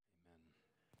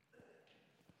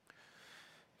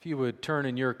If you would turn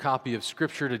in your copy of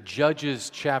Scripture to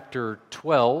Judges chapter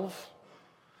 12.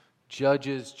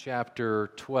 Judges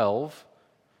chapter 12.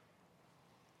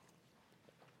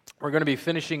 We're going to be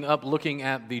finishing up looking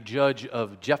at the judge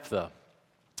of Jephthah.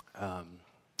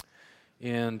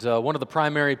 And one of the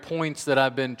primary points that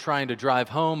I've been trying to drive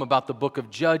home about the book of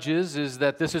Judges is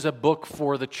that this is a book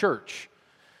for the church.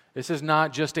 This is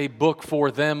not just a book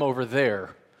for them over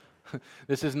there.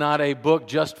 This is not a book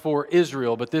just for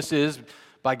Israel, but this is,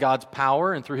 by God's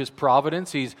power and through His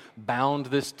providence, He's bound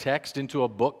this text into a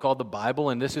book called the Bible,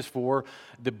 and this is for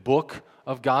the book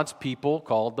of God's people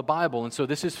called the Bible. And so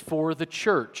this is for the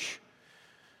church.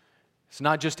 It's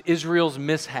not just Israel's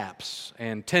mishaps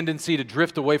and tendency to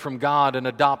drift away from God and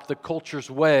adopt the culture's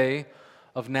way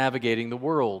of navigating the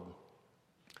world.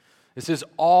 This is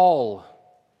all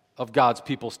of God's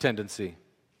people's tendency.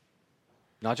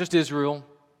 Not just Israel,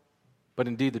 but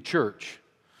indeed the church.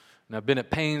 And I've been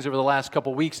at pains over the last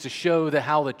couple weeks to show that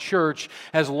how the church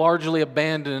has largely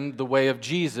abandoned the way of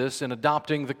Jesus and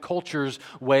adopting the culture's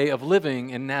way of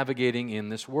living and navigating in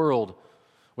this world.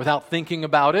 Without thinking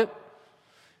about it,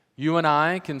 you and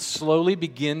I can slowly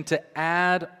begin to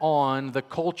add on the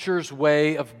culture's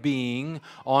way of being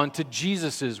onto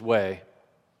Jesus' way.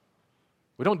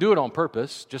 We don't do it on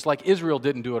purpose, just like Israel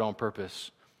didn't do it on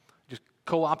purpose. Just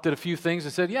co-opted a few things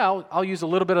and said, yeah, I'll use a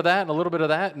little bit of that and a little bit of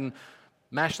that and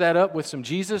mash that up with some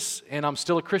Jesus, and I'm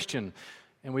still a Christian.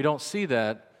 And we don't see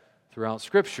that throughout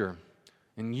Scripture.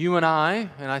 And you and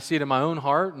I see it in my own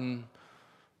heart, and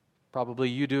probably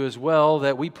you do as well,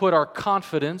 that we put our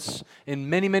confidence in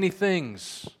many, many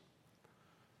things.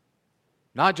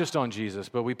 Not just on Jesus,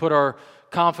 but we put our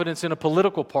confidence in a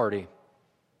political party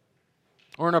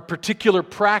or in a particular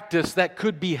practice that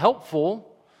could be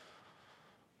helpful,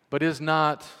 but is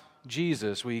not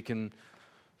Jesus. We can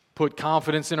put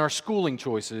confidence in our schooling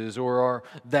choices or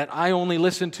that I only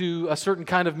listen to a certain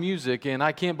kind of music and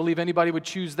I can't believe anybody would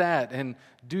choose that and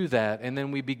do that. And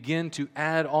then we begin to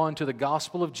add on to the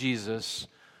gospel of Jesus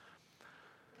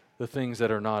the things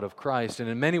that are not of Christ. And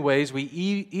in many ways, we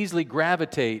easily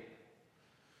gravitate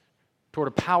toward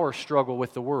a power struggle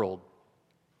with the world,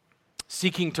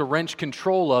 seeking to wrench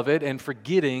control of it and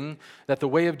forgetting that the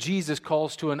way of Jesus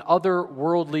calls to an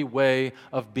otherworldly way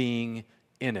of being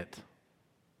in it.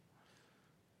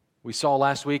 We saw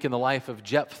last week in the life of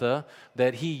Jephthah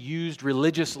that he used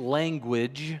religious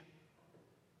language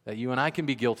that you and I can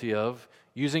be guilty of,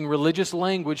 using religious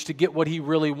language to get what he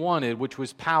really wanted, which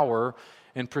was power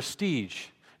and prestige,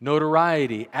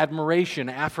 notoriety, admiration,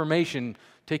 affirmation,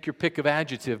 take your pick of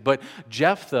adjective. But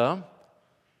Jephthah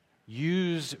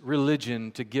used religion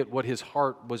to get what his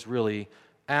heart was really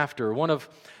after. One of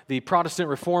the Protestant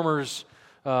reformers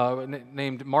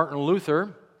named Martin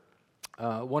Luther,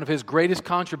 one of his greatest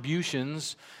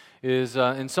contributions is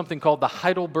in something called the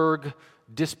Heidelberg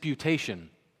Disputation.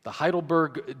 The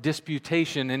Heidelberg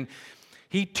Disputation, and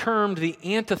he termed the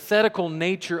antithetical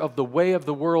nature of the way of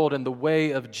the world and the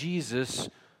way of Jesus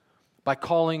by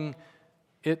calling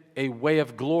it a way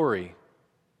of glory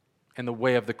and the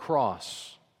way of the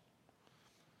cross.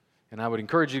 And I would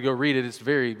encourage you to go read it. It's a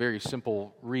very, very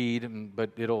simple read,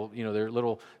 but there are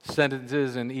little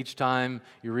sentences, and each time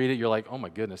you read it, you're like, oh my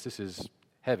goodness, this is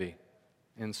heavy.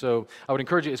 And so I would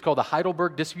encourage you, it's called the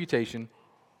Heidelberg Disputation.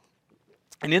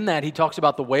 And in that, he talks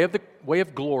about the way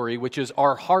of glory, which is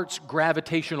our heart's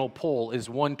gravitational pull is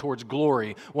one towards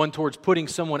glory, one towards putting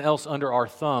someone else under our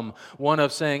thumb, one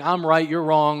of saying, I'm right, you're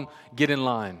wrong, get in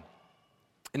line.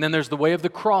 And then there's the way of the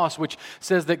cross, which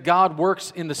says that God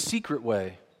works in the secret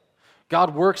way.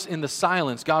 God works in the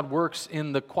silence. God works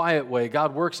in the quiet way.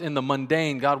 God works in the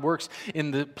mundane. God works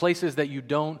in the places that you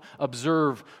don't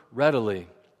observe readily.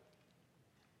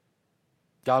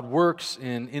 God works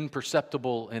in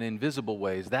imperceptible and invisible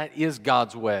ways. That is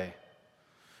God's way.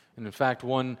 And in fact,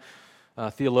 one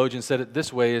theologian said it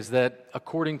this way, is that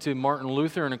according to Martin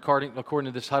Luther and according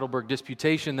to this Heidelberg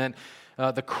Disputation, that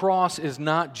the cross is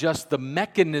not just the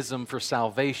mechanism for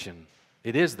salvation.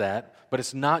 It is that, but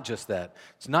it's not just that.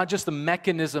 It's not just the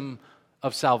mechanism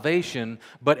of salvation,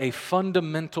 but a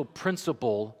fundamental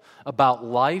principle about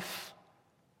life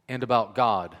and about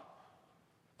God.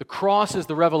 The cross is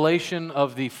the revelation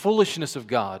of the foolishness of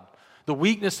God, the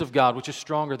weakness of God, which is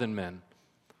stronger than men.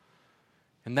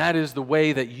 And that is the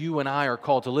way that you and I are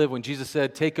called to live. When Jesus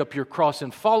said, take up your cross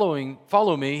and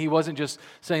follow me, He wasn't just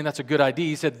saying that's a good idea.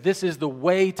 He said, this is the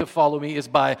way to follow me, is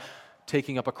by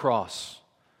taking up a cross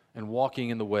and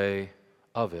walking in the way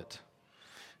of it.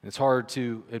 And it's hard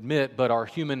to admit, but our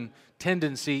human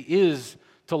tendency is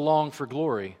to long for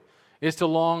glory, is to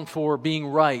long for being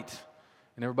right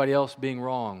and everybody else being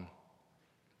wrong.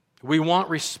 We want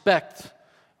respect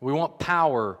We want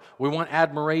power. We want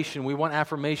admiration. We want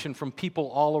affirmation from people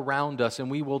all around us, and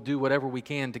we will do whatever we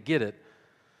can to get it.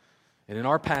 And in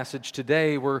our passage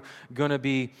today, we're going to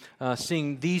be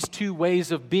seeing these two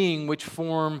ways of being which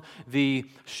form the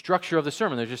structure of the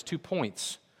sermon. There's just 2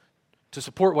 points to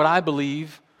support what I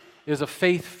believe is a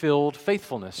faith-filled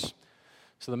faithfulness.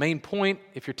 So the main point,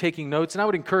 if you're taking notes, and I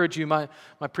would encourage you, my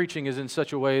preaching is in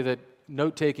such a way that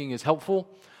note-taking is helpful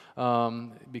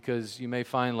because you may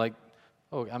find like,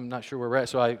 oh, I'm not sure where we're at.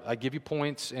 So I give you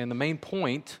points, and the main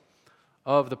point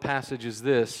of the passage is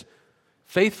this: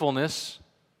 faithfulness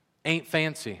ain't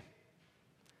fancy.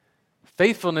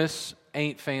 Faithfulness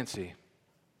ain't fancy.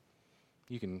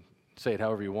 You can say it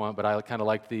however you want, but I kind of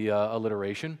like the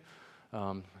alliteration.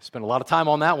 Spent a lot of time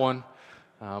on that one.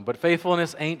 But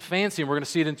faithfulness ain't fancy, and we're going to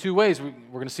see it in 2 ways. We're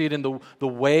going to see it in the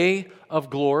way of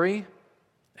glory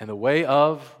and the way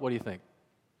of, what do you think?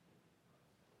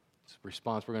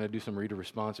 Response. We're going to do some reader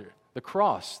response here. The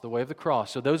cross, the way of the cross.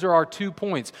 So those are our 2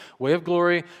 points, way of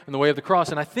glory and the way of the cross.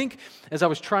 And I think as I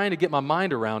was trying to get my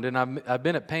mind around it, and I've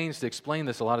been at pains to explain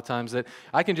this a lot of times, that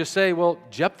I can just say, well,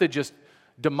 Jephthah just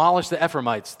demolished the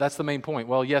Ephraimites. That's the main point.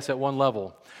 Well, yes, at one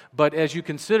level. But as you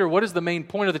consider what is the main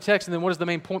point of the text, and then what is the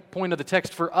main point of the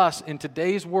text for us in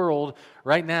today's world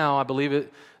right now, I believe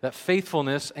that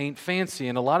faithfulness ain't fancy.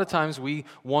 And a lot of times we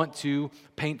want to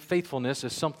paint faithfulness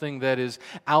as something that is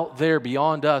out there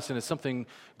beyond us, and it's something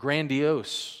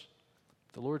grandiose.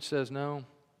 The Lord says, no,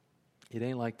 it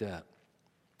ain't like that.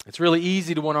 It's really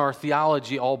easy to want our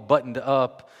theology all buttoned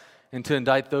up and to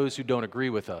indict those who don't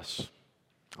agree with us.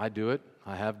 I do it.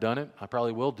 I have done it. I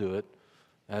probably will do it,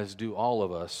 as do all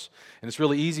of us. And it's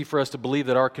really easy for us to believe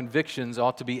that our convictions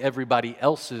ought to be everybody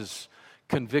else's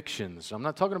convictions. I'm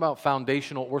not talking about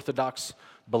foundational orthodox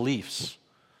beliefs.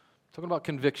 I'm talking about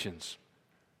convictions.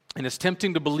 And it's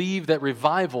tempting to believe that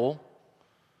revival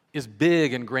is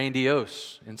big and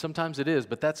grandiose. And sometimes it is,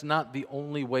 but that's not the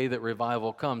only way that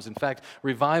revival comes. In fact,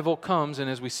 revival comes, and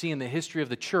as we see in the history of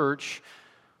the church,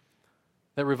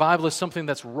 that revival is something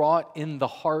that's wrought in the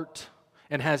heart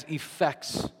and has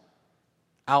effects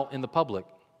out in the public.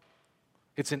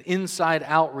 It's an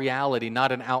inside-out reality,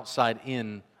 not an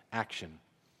outside-in action.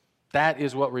 That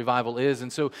is what revival is.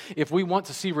 And so if we want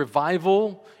to see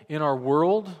revival in our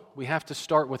world, we have to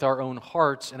start with our own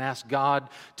hearts and ask God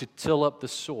to till up the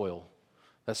soil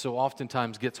that so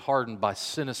oftentimes gets hardened by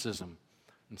cynicism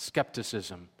and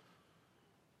skepticism.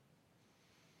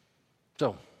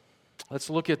 So, let's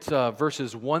look at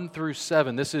verses 1 through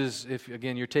 7. This is, if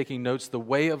again you're taking notes, the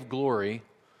way of glory,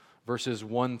 verses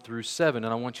 1 through 7.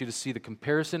 And I want you to see the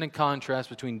comparison and contrast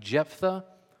between Jephthah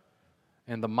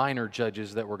and the minor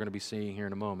judges that we're going to be seeing here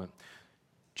in a moment.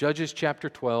 Judges chapter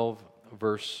 12,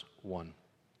 verse 1.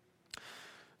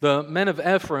 The men of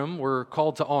Ephraim were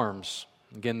called to arms.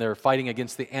 Again, they're fighting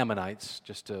against the Ammonites,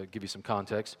 just to give you some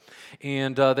context.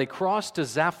 And they crossed to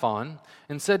Zaphon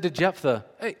and said to Jephthah,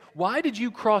 "Hey, why did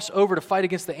you cross over to fight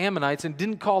against the Ammonites and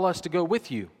didn't call us to go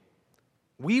with you?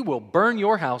 We will burn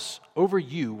your house over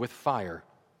you with fire."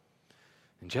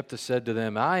 And Jephthah said to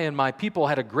them, "I and my people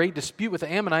had a great dispute with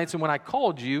the Ammonites, and when I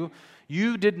called you,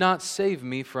 you did not save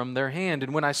me from their hand.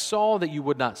 And when I saw that you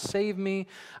would not save me,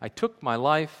 I took my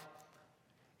life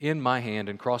in my hand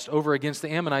and crossed over against the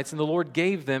Ammonites, and the Lord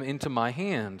gave them into my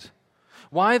hand.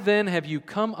 Why then have you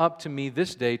come up to me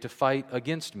this day to fight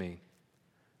against me?"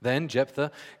 Then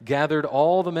Jephthah gathered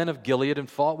all the men of Gilead and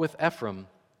fought with Ephraim.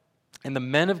 And the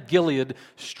men of Gilead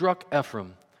struck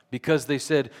Ephraim, because they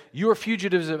said, "You are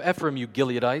fugitives of Ephraim, you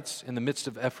Gileadites, in the midst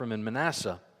of Ephraim and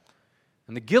Manasseh."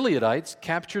 And the Gileadites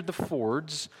captured the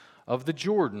fords of the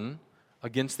Jordan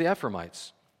against the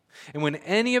Ephraimites. And when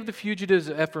any of the fugitives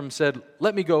of Ephraim said,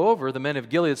 "Let me go over," the men of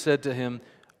Gilead said to him,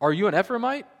 "Are you an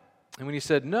Ephraimite?" And when he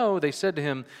said, "No," they said to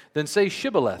him, "Then say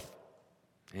Shibboleth."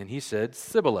 And he said,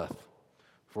 "Sibboleth,"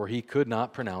 for he could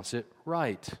not pronounce it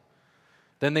right.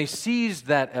 Then they seized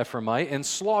that Ephraimite and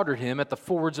slaughtered him at the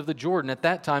fords of the Jordan. At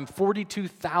that time,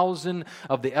 42,000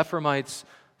 of the Ephraimites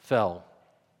fell.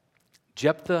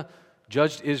 Jephthah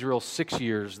judged Israel 6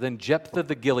 years. Then Jephthah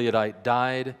the Gileadite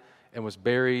died and was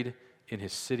buried in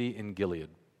his city in Gilead.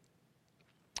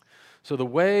 So the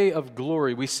way of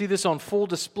glory, we see this on full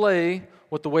display,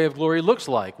 what the way of glory looks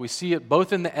like. We see it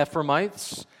both in the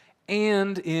Ephraimites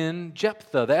and in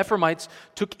Jephthah. The Ephraimites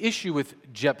took issue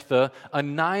with Jephthah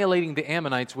annihilating the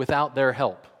Ammonites without their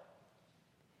help.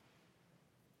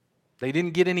 They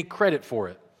didn't get any credit for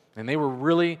it, and they were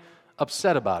really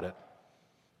upset about it.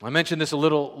 I mentioned this a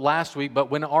little last week, but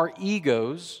when our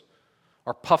egos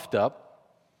are puffed up,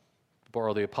 to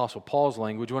borrow the Apostle Paul's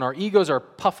language, when our egos are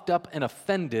puffed up and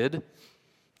offended,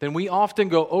 then we often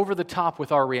go over the top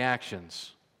with our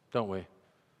reactions, don't we?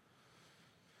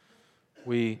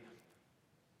 We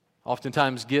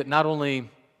oftentimes get not only,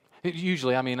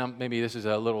 usually, maybe this is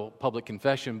a little public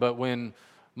confession, but when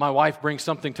my wife brings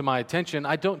something to my attention,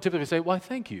 I don't typically say, "Why,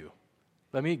 thank you.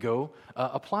 Let me go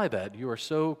apply that. You are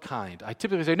so kind." I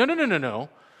typically say,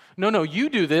 No, you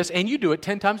do this, and you do it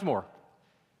 10 times more.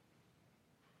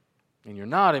 And you're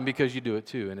nodding because you do it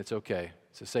too, and it's okay.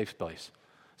 It's a safe place.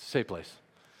 It's a safe place.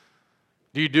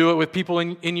 Do you do it with people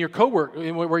in your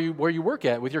where you work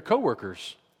at, with your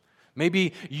coworkers?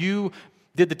 Maybe you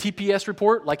did the TPS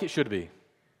report like it should be.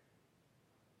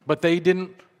 But they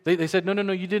didn't. They said,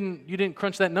 no, you didn't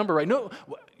crunch that number right. No,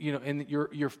 and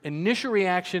your initial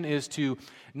reaction is to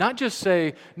not just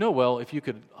say, no, well, if you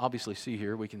could obviously see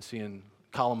here, we can see in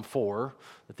column 4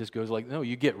 that this goes like, no,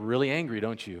 you get really angry,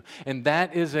 don't you? And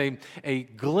that is a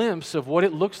glimpse of what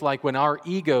it looks like when our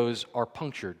egos are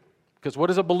punctured. Because what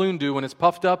does a balloon do when it's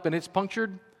puffed up and it's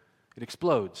punctured? It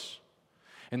explodes.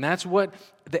 And that's what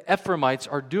the Ephraimites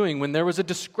are doing when there was a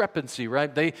discrepancy,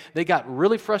 right? They got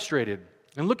really frustrated.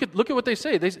 And look at what they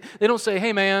say. They don't say,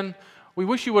 "Hey, man, we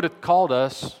wish you would have called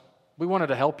us. We wanted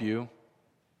to help you.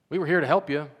 We were here to help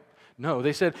you." No,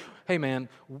 they said, "Hey, man,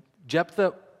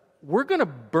 Jephthah, we're going to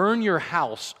burn your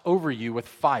house over you with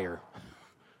fire."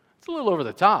 It's a little over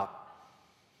the top.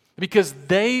 Because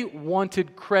they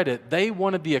wanted credit. They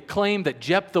wanted the acclaim that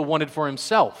Jephthah wanted for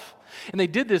himself. And they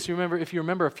did this, if you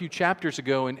remember a few chapters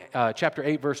ago in chapter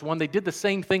 8, verse 1, they did the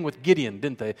same thing with Gideon,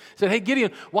 didn't they? They said, "Hey,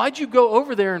 Gideon, why'd you go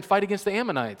over there and fight against the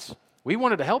Ammonites? We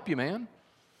wanted to help you, man."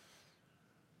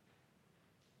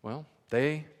 Well,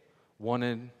 they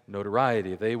wanted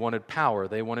notoriety. They wanted power.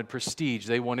 They wanted prestige.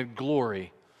 They wanted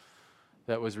glory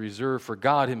that was reserved for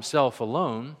God himself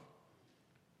alone.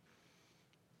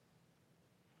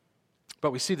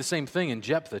 But we see the same thing in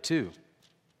Jephthah too.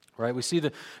 Right? We see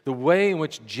the way in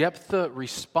which Jephthah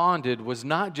responded was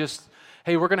not just,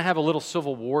 "Hey, we're going to have a little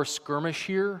civil war skirmish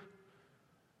here."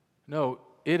 No,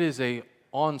 it is an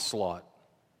onslaught,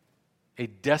 a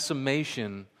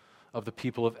decimation of the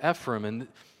people of Ephraim. And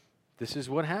this is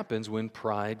what happens when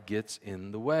pride gets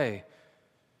in the way.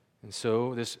 And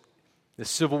so this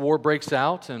civil war breaks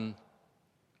out, and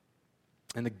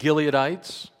the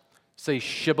Gileadites say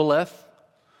Shibboleth.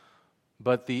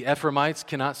 But the Ephraimites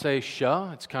cannot say "shuh."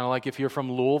 It's kind of like if you're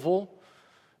from Louisville.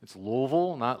 It's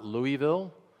Louisville, not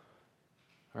Louisville,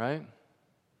 right?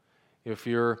 If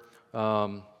you're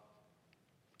from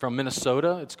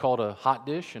Minnesota, it's called a hot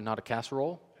dish and not a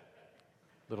casserole.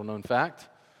 Little known fact.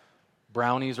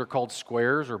 Brownies are called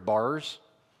squares or bars.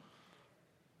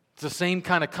 It's the same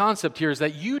kind of concept here, is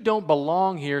that you don't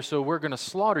belong here, so we're going to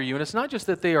slaughter you. And it's not just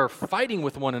that they are fighting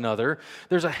with one another.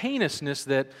 There's a heinousness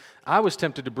that I was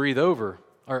tempted to breeze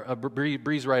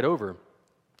right over.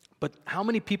 But how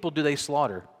many people do they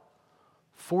slaughter?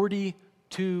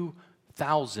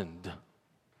 42,000.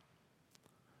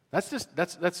 That's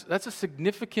a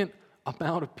significant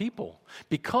amount of people.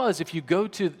 Because if you go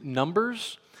to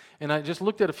Numbers, and I just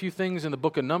looked at a few things in the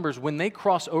book of Numbers. When they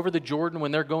cross over the Jordan,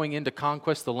 when they're going in to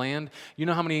conquest the land, you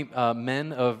know how many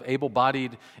men of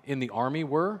able-bodied in the army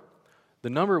were?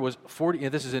 The number was 40,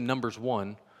 and this is in Numbers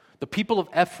 1. The people of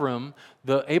Ephraim,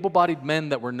 the able-bodied men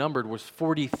that were numbered was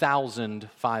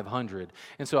 40,500.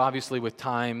 And so obviously with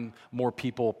time, more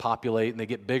people populate and they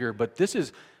get bigger. But this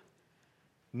is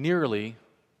nearly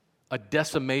a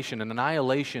decimation, an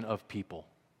annihilation of people.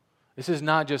 This is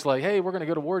not just like, "Hey, we're going to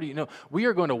go to war to you." No, we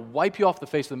are going to wipe you off the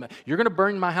face of the You're going to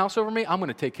burn my house over me? I'm going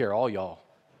to take care of all y'all.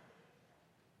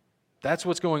 That's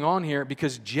what's going on here,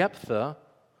 because Jephthah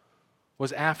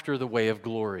was after the way of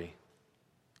glory.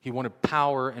 He wanted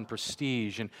power and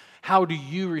prestige. And how do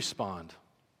you respond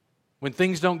when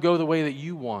things don't go the way that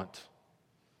you want?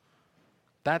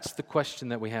 That's the question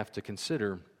that we have to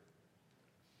consider.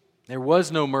 There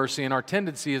was no mercy, and our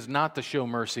tendency is not to show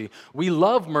mercy. We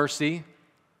love mercy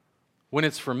when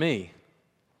it's for me.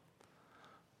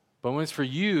 But when it's for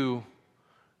you,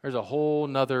 there's a whole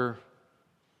nother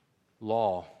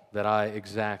law that I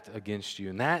exact against you.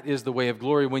 And that is the way of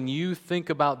glory. When you think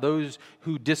about those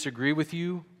who disagree with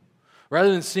you, rather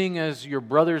than seeing as your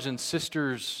brothers and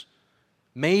sisters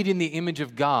made in the image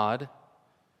of God,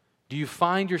 do you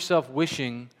find yourself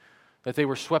wishing that they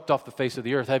were swept off the face of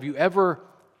the earth? Have you ever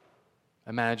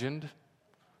imagined,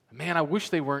 "Man, I wish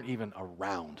they weren't even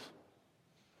around"?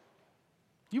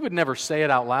 You would never say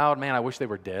it out loud, "Man, I wish they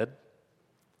were dead."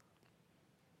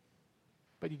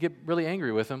 But you get really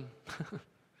angry with them.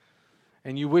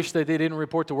 And you wish that they didn't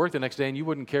report to work the next day, and you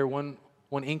wouldn't care one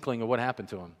inkling of what happened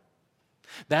to them.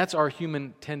 That's our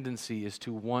human tendency, is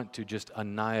to want to just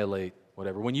annihilate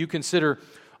whatever. When you consider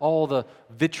all the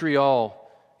vitriol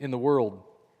in the world,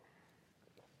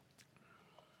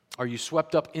 are you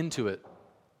swept up into it?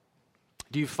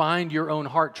 Do you find your own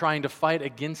heart trying to fight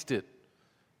against it?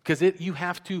 Because you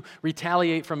have to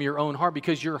retaliate from your own heart,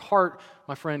 because your heart,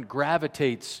 my friend,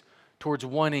 gravitates towards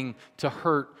wanting to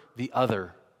hurt the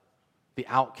other, the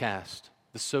outcast,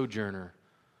 the sojourner,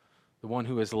 the one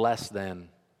who is less than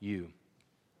you.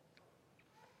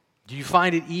 Do you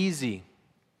find it easy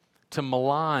to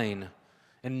malign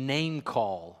and name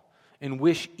call and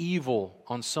wish evil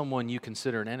on someone you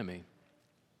consider an enemy?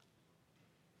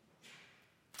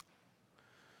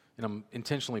 And I'm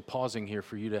intentionally pausing here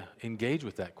for you to engage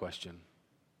with that question.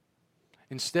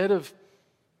 Instead of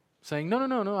saying,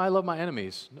 no, I love my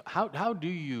enemies. How do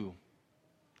you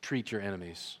treat your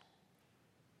enemies?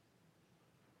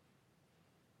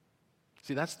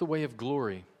 See, that's the way of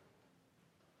glory.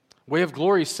 Way of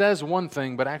glory says one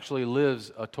thing, but actually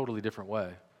lives a totally different way.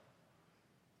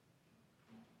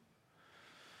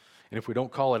 And if we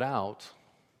don't call it out,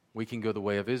 we can go the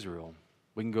way of Israel.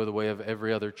 We can go the way of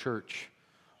every other church.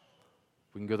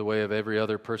 We can go the way of every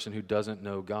other person who doesn't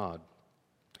know God,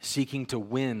 seeking to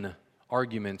win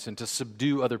arguments and to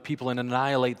subdue other people and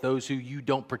annihilate those who you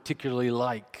don't particularly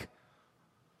like.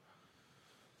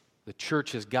 The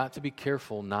church has got to be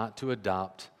careful not to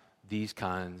adopt these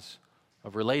kinds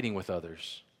of relating with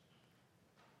others.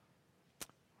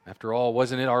 After all,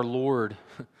 wasn't it our Lord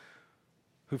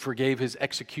who forgave his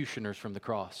executioners from the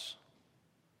cross?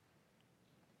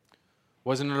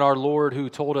 Wasn't it our Lord who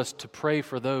told us to pray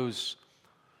for those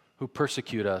who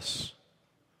persecute us,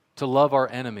 to love our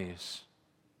enemies?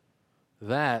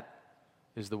 That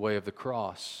is the way of the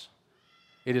cross.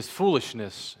 It is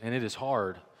foolishness, and it is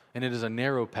hard, and it is a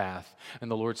narrow path.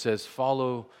 And the Lord says,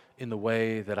 follow in the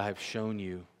way that I have shown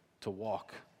you to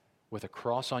walk, with a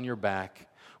cross on your back,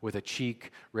 with a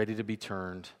cheek ready to be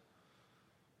turned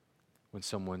when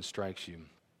someone strikes you.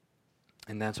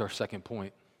 And that's our second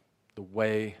point, the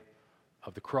way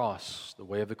of the cross, the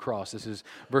way of the cross. This is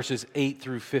verses 8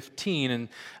 through 15, and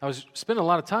I was spending a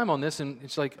lot of time on this, and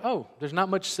it's like, oh, there's not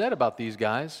much said about these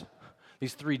guys,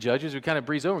 these three judges. We kind of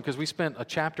breeze over because we spent a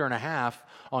chapter and a half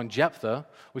on Jephthah.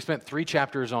 We spent 3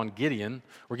 chapters on Gideon.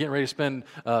 We're getting ready to spend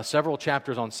several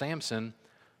chapters on Samson,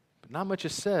 but not much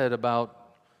is said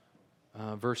about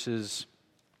verses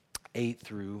 8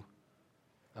 through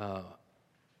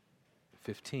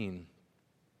 15.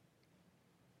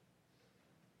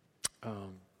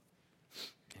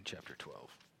 In chapter 12.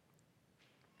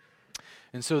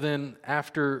 And so then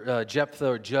after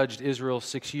Jephthah judged Israel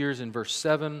 6 years, in verse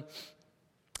 7,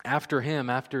 after him,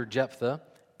 after Jephthah,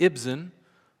 Ibzan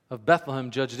of Bethlehem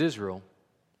judged Israel.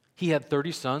 He had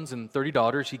 30 sons and 30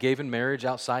 daughters he gave in marriage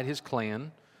outside his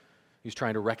clan. He was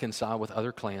trying to reconcile with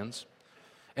other clans.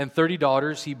 And 30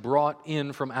 daughters he brought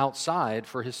in from outside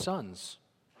for his sons.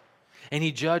 And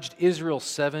he judged Israel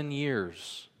 7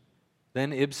 years.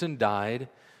 Then Ibzan died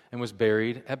and was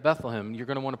buried at Bethlehem. You're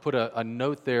going to want to put a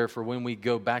note there for when we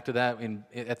go back to that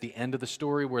at the end of the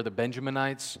story where the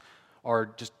Benjaminites are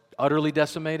just utterly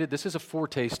decimated. This is a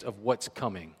foretaste of what's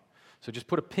coming. So just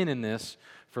put a pin in this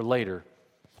for later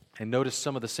and notice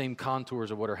some of the same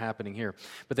contours of what are happening here.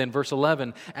 But then verse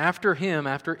 11, after him,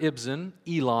 after Ibzan,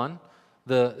 Elon,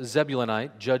 the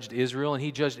Zebulunite, judged Israel, and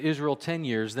he judged Israel 10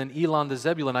 years. Then Elon the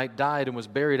Zebulunite died and was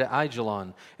buried at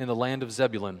Aijalon in the land of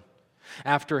Zebulun.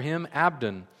 After him,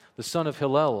 Abdon, the son of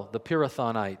Hillel, the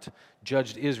Pirathonite,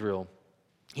 judged Israel.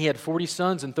 He had 40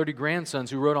 sons and 30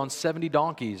 grandsons who rode on 70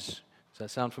 donkeys. Does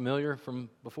that sound familiar from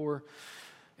before?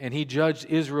 And he judged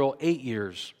Israel 8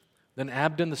 years. Then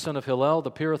Abdon, the son of Hillel,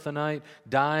 the Pirathonite,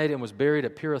 died and was buried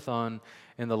at Pirathon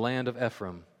in the land of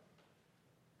Ephraim,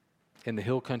 in the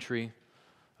hill country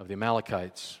of the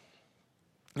Amalekites.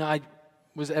 Now, I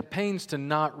was at pains to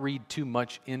not read too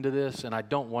much into this, and I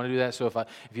don't want to do that. So if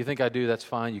you think I do, that's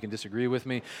fine. You can disagree with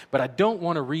me. But I don't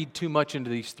want to read too much into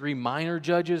these 3 minor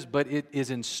judges, but it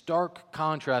is in stark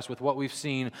contrast with what we've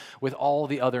seen with all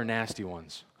the other nasty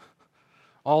ones.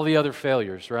 All the other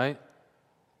failures, right?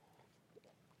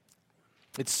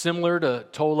 It's similar to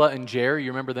Tola and Jair.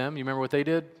 You remember them? You remember what they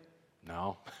did?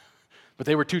 No. But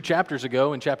they were 2 chapters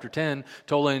ago in chapter 10.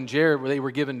 Tola and Jair, where they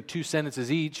were given 2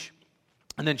 sentences each.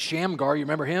 And then Shamgar, you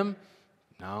remember him?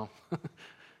 No.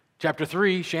 Chapter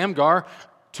 3, Shamgar,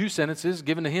 2 sentences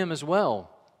given to him as well.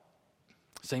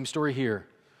 Same story here.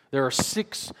 There are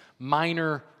 6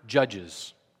 minor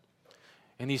judges.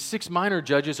 And these 6 minor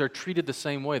judges are treated the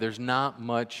same way. There's not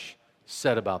much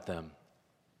said about them.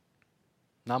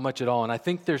 Not much at all. And I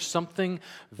think there's something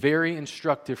very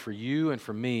instructive for you and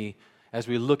for me as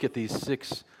we look at these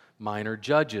 6 minor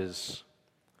judges.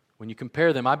 When you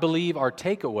compare them, I believe our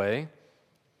takeaway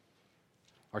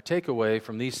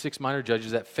from these 6 minor judges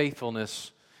is that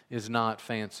faithfulness is not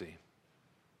fancy.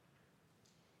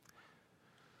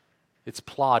 It's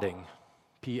plodding,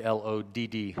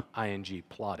 Plodding,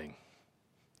 plodding.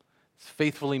 It's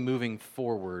faithfully moving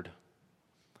forward,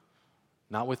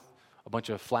 not with a bunch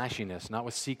of flashiness, not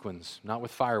with sequins, not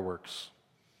with fireworks,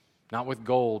 not with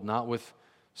gold, not with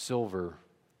silver.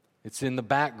 It's in the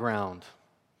background,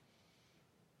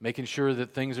 making sure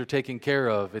that things are taken care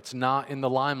of. It's not in the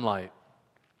limelight.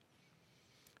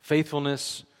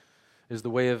 Faithfulness is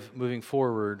the way of moving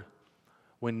forward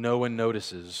when no one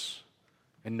notices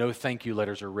and no thank you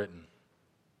letters are written.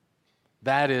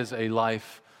 That is a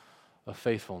life of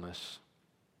faithfulness.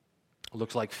 It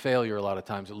looks like failure a lot of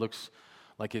times. It looks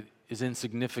like it is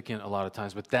insignificant a lot of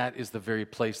times, but that is the very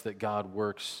place that God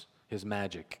works His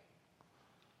magic,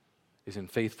 is in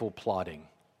faithful plodding,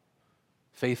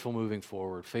 faithful moving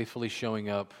forward, faithfully showing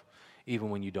up even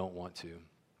when you don't want to.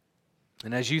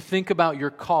 And as you think about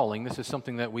your calling, this is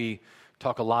something that we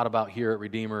talk a lot about here at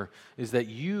Redeemer, is that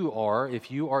you are,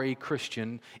 if you are a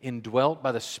Christian, indwelt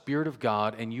by the Spirit of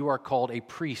God, and you are called a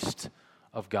priest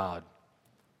of God.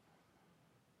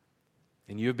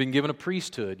 And you have been given a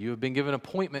priesthood. You have been given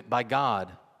appointment by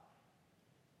God.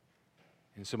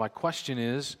 And so my question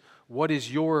is, what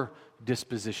is your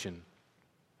disposition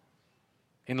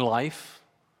in life,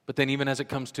 but then even as it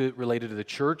comes to related to the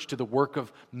church, to the work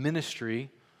of ministry,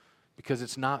 because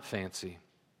it's not fancy.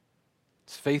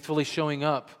 It's faithfully showing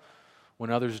up when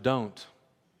others don't.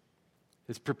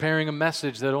 It's preparing a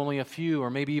message that only a few or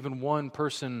maybe even one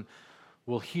person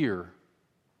will hear.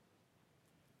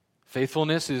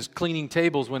 Faithfulness is cleaning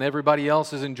tables when everybody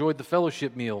else has enjoyed the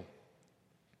fellowship meal.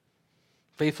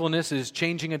 Faithfulness is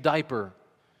changing a diaper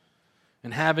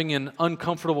and having an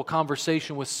uncomfortable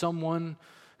conversation with someone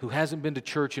who hasn't been to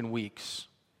church in weeks.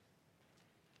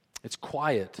 It's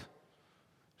quiet.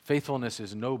 Faithfulness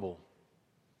is noble.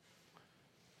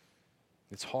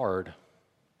 It's hard.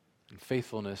 And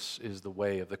faithfulness is the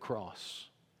way of the cross.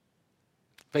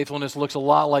 Faithfulness looks a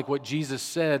lot like what Jesus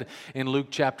said in Luke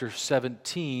chapter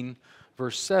 17,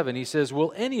 verse 7. He says,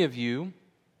 "Will any of you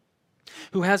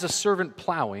who has a servant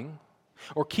plowing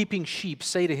or keeping sheep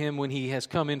say to him when he has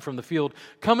come in from the field,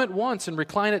 'Come at once and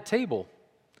recline at table'?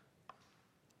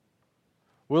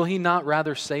 Will he not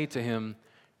rather say to him,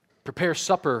 'Prepare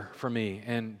supper for me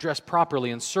and dress properly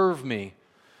and serve me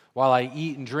while I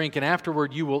eat and drink, and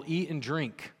afterward you will eat and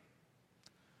drink'?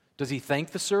 Does he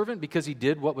thank the servant because he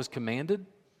did what was commanded?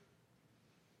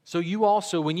 So you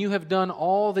also, when you have done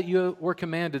all that you were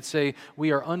commanded, say,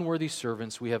 'We are unworthy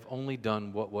servants. We have only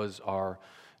done what was our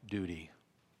duty.'"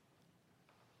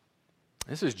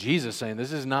 This is Jesus saying,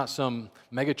 this is not some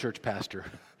megachurch pastor.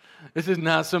 This is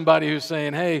not somebody who's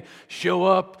saying, "Hey, show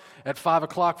up at 5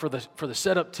 o'clock for the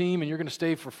setup team and you're going to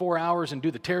stay for 4 hours and do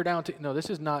the teardown." No,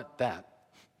 this is not that.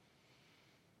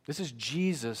 This is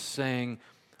Jesus saying,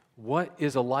 what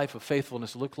is a life of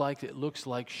faithfulness look like? It looks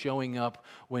like showing up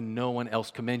when no one else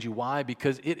commends you. Why?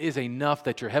 Because it is enough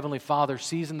that your Heavenly Father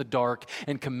sees in the dark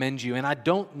and commends you. And I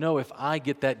don't know if I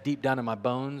get that deep down in my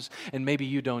bones, and maybe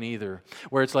you don't either,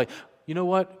 where it's like, you know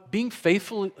what? Being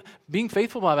faithful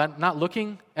by not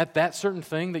looking at that certain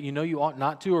thing that you know you ought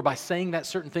not to, or by saying that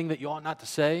certain thing that you ought not to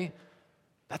say,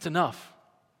 that's enough.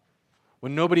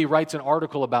 When nobody writes an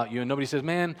article about you and nobody says,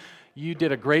 "Man, you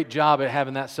did a great job at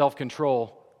having that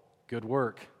self-control. Good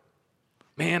work.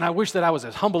 Man, I wish that I was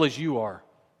as humble as you are."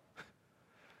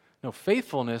 No,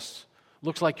 faithfulness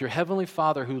looks like your Heavenly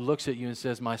Father who looks at you and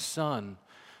says, "My son,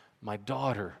 my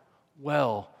daughter,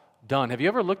 well done." Have you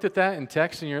ever looked at that in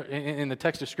text, in the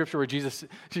text of Scripture, where Jesus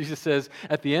says,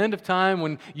 at the end of time,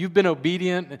 when you've been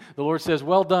obedient, the Lord says,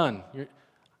 "Well done."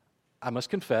 I must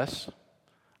confess,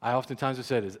 I oftentimes have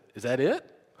said, is that it?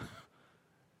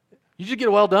 You just get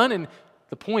a well done? And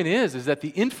the point is that the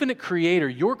infinite creator,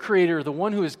 your creator, the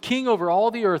one who is king over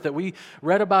all the earth that we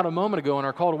read about a moment ago in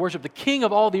our call to worship, the king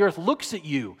of all the earth looks at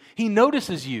you. He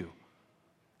notices you.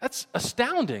 That's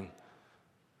astounding.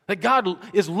 That God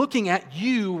is looking at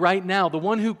you right now, the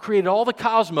one who created all the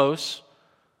cosmos,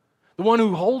 the one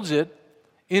who holds it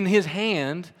in His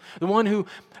hand, the one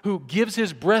who gives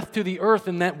His breath to the earth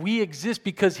and that we exist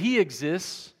because He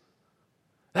exists.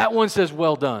 That one says,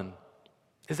 "Well done."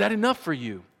 Is that enough for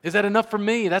you? Is that enough for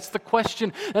me? That's the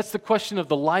question. That's the question of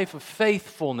the life of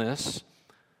faithfulness.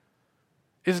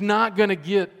 Is not going to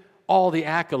get all the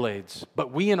accolades.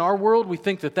 But we in our world, we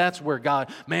think that that's where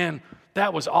God, man,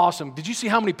 that was awesome. Did you see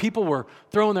how many people were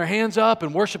throwing their hands up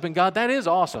and worshiping God? That is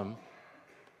awesome.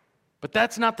 But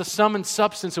that's not the sum and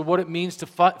substance of what it means to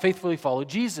faithfully follow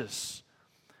Jesus.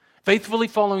 Faithfully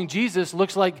following Jesus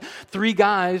looks like 3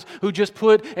 guys who just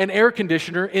put an air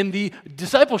conditioner in the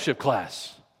discipleship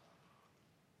class.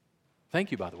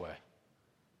 Thank you, by the way.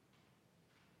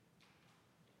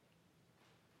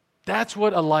 That's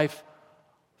what a life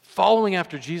following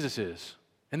after Jesus is.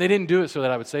 And they didn't do it so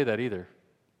that I would say that either.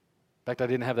 In fact, I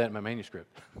didn't have that in my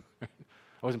manuscript. I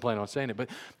wasn't planning on saying it, but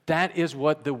that is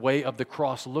what the way of the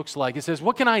cross looks like. It says,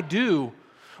 what can I do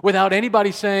without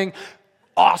anybody saying,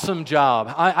 awesome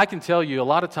job? I can tell you a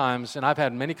lot of times, and I've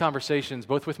had many conversations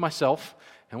both with myself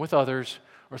and with others,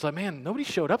 where it's like, man, nobody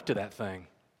showed up to that thing.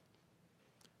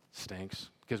 Stinks,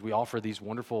 because we offer these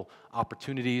wonderful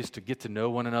opportunities to get to know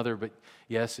one another, but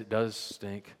yes, it does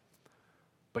stink.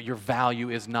 But your value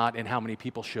is not in how many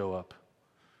people show up.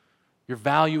 Your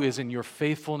value is in your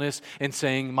faithfulness in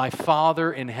saying, my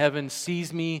Father in heaven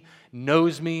sees me,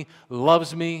 knows me,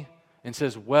 loves me, and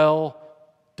says, well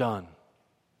done.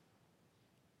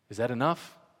 Is that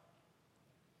enough?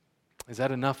 Is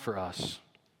that enough for us?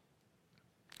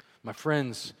 My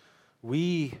friends,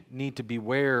 we need to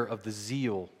beware of the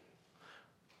zeal,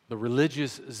 the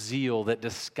religious zeal that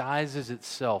disguises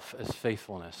itself as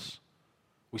faithfulness.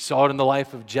 We saw it in the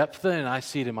life of Jephthah, and I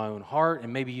see it in my own heart,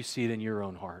 and maybe you see it in your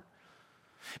own heart.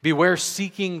 Beware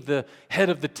seeking the head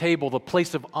of the table, the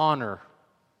place of honor.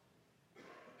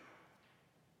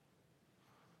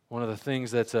 One of the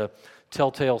things that's a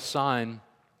telltale sign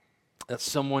that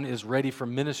someone is ready for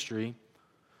ministry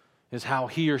is how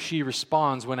he or she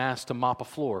responds when asked to mop a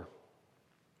floor,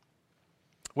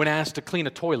 when asked to clean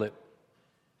a toilet,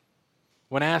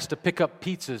 when asked to pick up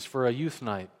pizzas for a youth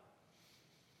night.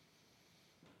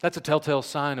 That's a telltale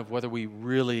sign of whether we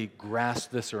really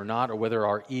grasp this or not, or whether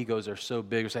our egos are so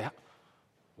big or say,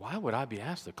 why would I be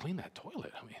asked to clean that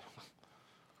toilet? I mean,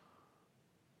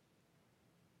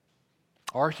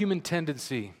 our human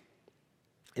tendency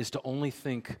is to only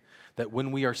think that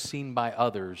when we are seen by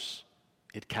others,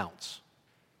 it counts.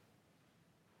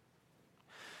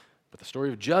 But the story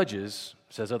of Judges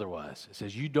says otherwise. It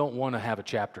says you don't want to have a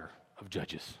chapter of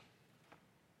Judges.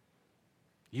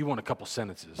 You want a couple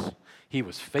sentences. He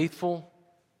was faithful,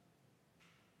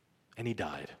 and he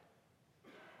died.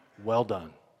 Well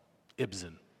done.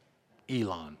 Ibzan,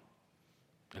 Elon.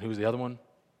 And who's the other one?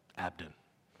 Abdon.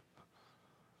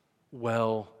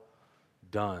 Well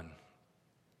done.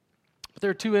 But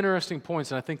there are two interesting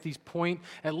points, and I think these point,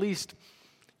 at least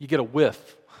you get a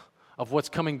whiff of what's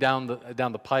coming down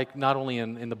the pike, not only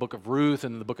in the book of Ruth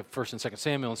and in the book of 1st and 2nd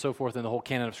Samuel and so forth, in the whole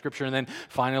canon of Scripture, and then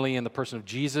finally in the person of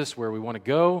Jesus, where we want to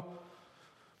go.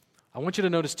 I want you to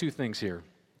notice two things here.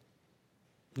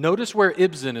 Notice where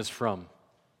Ibzan is from.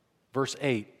 Verse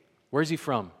 8. Where is he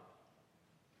from?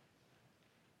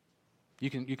 You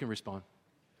can respond.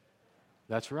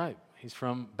 That's right. He's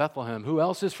from Bethlehem. Who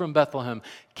else is from Bethlehem?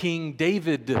 King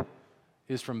David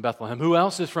is from Bethlehem. Who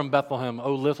else is from Bethlehem?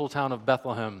 Oh, little town of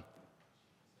Bethlehem.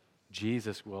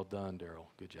 Jesus. Well done, Daryl.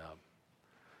 Good job.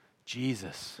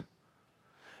 Jesus.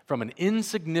 From an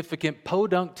insignificant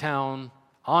podunk town,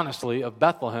 honestly, of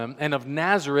Bethlehem and of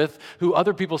Nazareth, who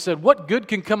other people said, what good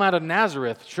can come out of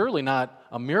Nazareth? Surely not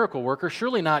a miracle worker,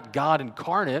 surely not God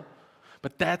incarnate,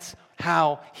 but that's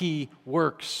how he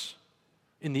works.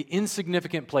 In the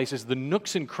insignificant places, the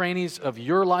nooks and crannies of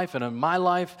your life and of my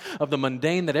life, of the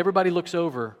mundane that everybody looks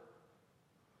over.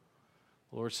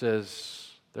 The Lord says,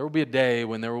 there will be a day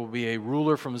when there will be a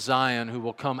ruler from Zion who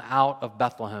will come out of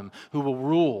Bethlehem, who will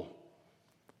rule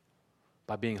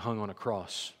by being hung on a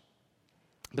cross.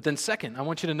 But then second, I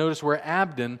want you to notice where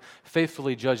Abdon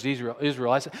faithfully judged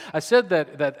Israel. I said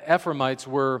that Ephraimites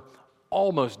were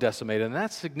almost decimated, and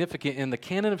that's significant. In the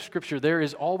canon of Scripture, there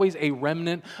is always a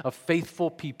remnant of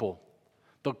faithful people,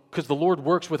 because the Lord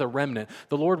works with a remnant.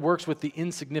 The Lord works with the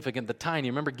insignificant, the tiny.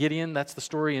 Remember Gideon? That's the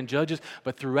story in Judges.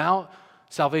 But throughout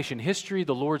salvation history,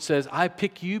 the Lord says, I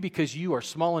pick you because you are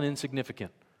small and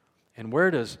insignificant. And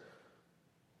where does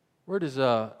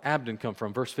Abdon come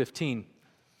from? Verse 15.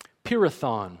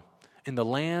 Pirathon, in the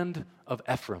land of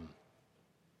Ephraim.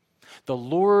 The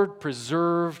Lord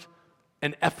preserved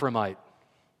an Ephraimite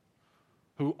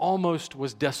who almost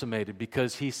was decimated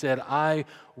because he said, I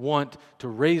want to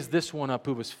raise this one up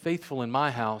who was faithful in my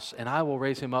house, and I will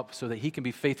raise him up so that he can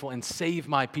be faithful and save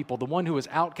my people. The one who was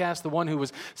outcast, the one who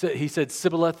was, he said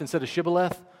Sibboleth instead of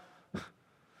Shibboleth. The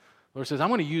Lord says, I'm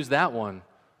going to use that one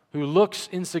who looks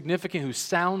insignificant, who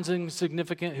sounds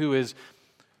insignificant, who is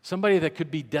somebody that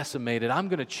could be decimated. I'm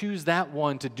going to choose that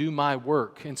one to do my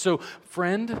work. And so,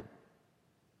 friend,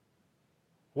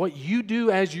 what you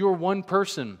do as your one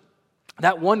person,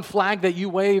 that one flag that you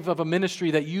wave of a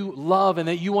ministry that you love and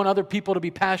that you want other people to be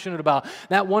passionate about,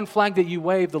 that one flag that you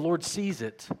wave, the Lord sees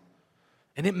it.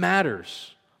 And it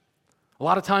matters. A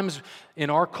lot of times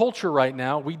in our culture right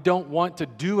now, we don't want to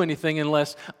do anything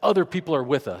unless other people are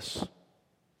with us.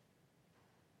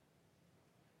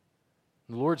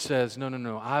 The Lord says,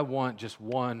 no, I want just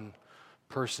one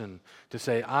person to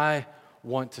say, I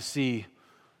want to see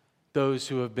those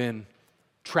who have been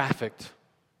trafficked,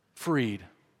 freed,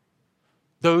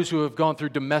 those who have gone through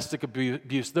domestic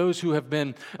abuse, those who have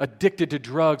been addicted to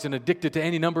drugs and addicted to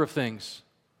any number of things.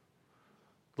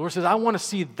 The Lord says, I want to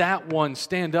see that one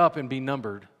stand up and be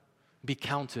numbered, be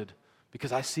counted,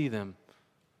 because I see them.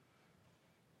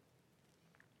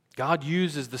 God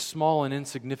uses the small and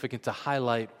insignificant to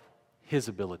highlight His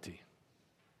ability.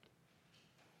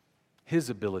 His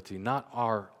ability, not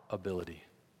our ability.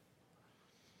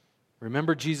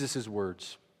 Remember Jesus'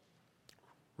 words.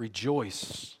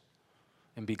 Rejoice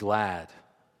and be glad.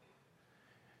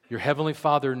 Your heavenly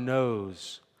Father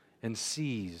knows and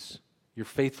sees your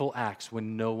faithful acts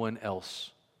when no one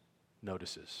else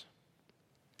notices.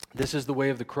 This is the way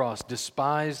of the cross,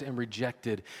 despised and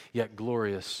rejected, yet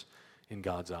glorious in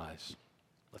God's eyes.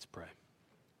 Let's pray.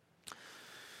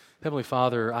 Heavenly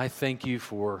Father, I thank you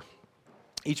for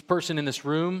each person in this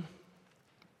room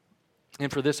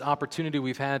and for this opportunity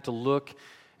we've had to look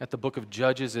at the book of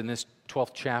Judges in this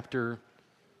 12th chapter,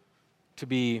 to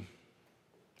be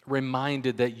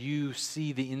reminded that you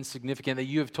see the insignificant, that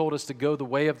you have told us to go the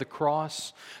way of the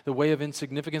cross, the way of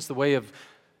insignificance, the way of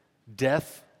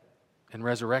death and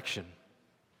resurrection.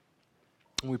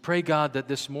 And we pray, God, that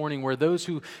this morning, where those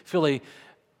who feel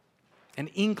an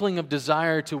inkling of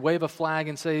desire to wave a flag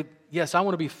and say, yes, I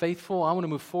want to be faithful, I want to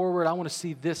move forward, I want to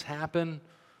see this happen,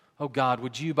 oh God,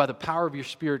 would you, by the power of your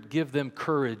Spirit, give them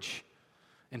courage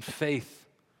and faith.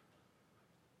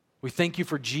 We thank you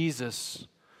for Jesus,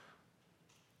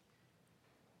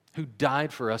 who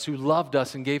died for us, who loved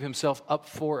us and gave himself up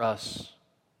for us,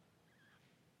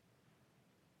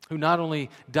 who not only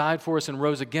died for us and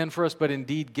rose again for us, but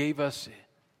indeed gave us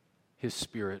his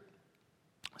Spirit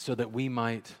so that we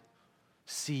might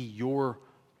see your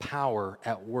power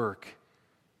at work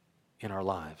in our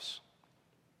lives.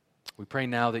 We pray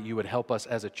now that you would help us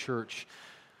as a church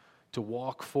to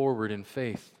walk forward in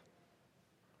faith.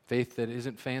 Faith that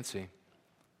isn't fancy,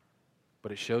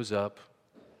 but it shows up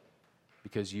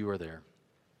because you are there.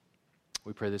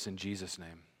 We pray this in Jesus'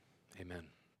 name. Amen.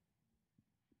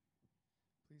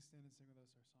 Please stand and sing with us.